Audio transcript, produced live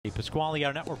Pasquale,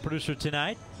 our network producer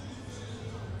tonight.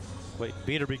 Clayton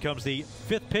Beeter becomes the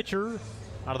 5th pitcher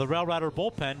out of the Rail Rider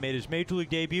bullpen. Made his major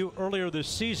league debut earlier this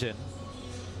season.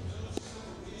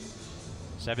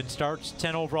 7 starts,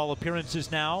 10 overall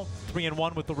appearances now.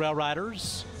 3-1 with the Rail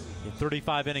Riders in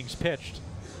 35 innings pitched.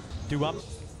 Due up,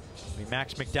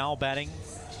 Max McDowell batting,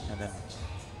 and then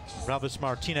Ravis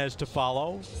Martinez to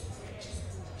follow.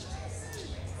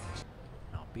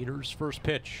 Now Beeter's first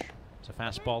pitch. It's a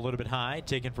fastball a little bit high,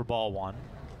 taken for ball 1.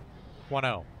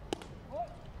 1-0.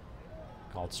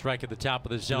 Called strike at the top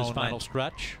of the zone. Final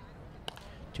stretch.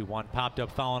 2-1 popped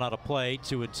up, fouling out of play.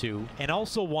 2-2, and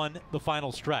also won the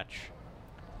final stretch.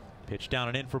 Pitch down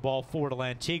and in for ball 4 to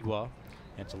Lantigua.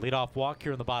 And it's a leadoff walk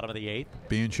here in the bottom of the 8th.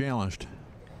 Being challenged.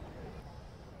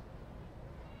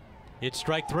 It's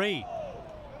strike 3.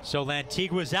 So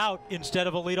Lantigua's out instead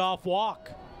of a leadoff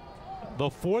walk. The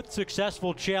 4th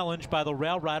successful challenge by the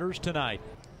Rail Riders tonight.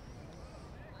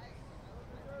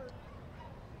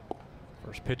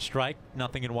 First pitch strike,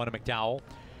 0-1 to McDowell.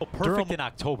 Perfect in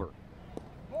October.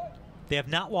 They have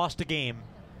not lost a game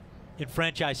in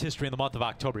franchise history in the month of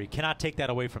October. You cannot take that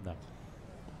away from them.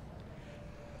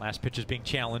 Last pitch is being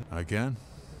challenged. Again.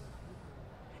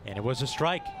 And it was a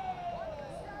strike.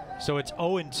 So it's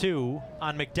 0-2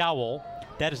 on McDowell.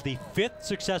 That is the 5th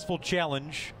successful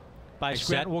challenge by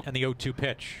Set and the 0-2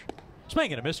 pitch.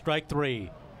 Swing and a miss, strike 3.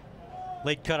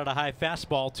 Late cut at a high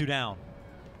fastball, 2 down.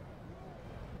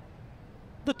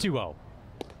 The 2-0.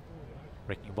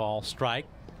 Breaking ball, strike.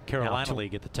 Carolina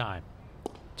League at the time.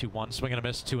 2-1, swing and a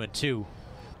miss, 2-2.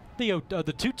 The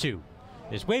 2-2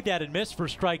 is waved at and missed for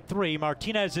strike 3.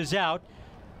 Martinez is out,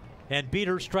 and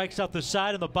Beeter strikes out the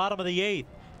side in the bottom of the 8th,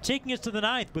 taking us to the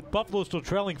 9th with Buffalo still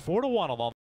trailing 4-1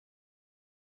 along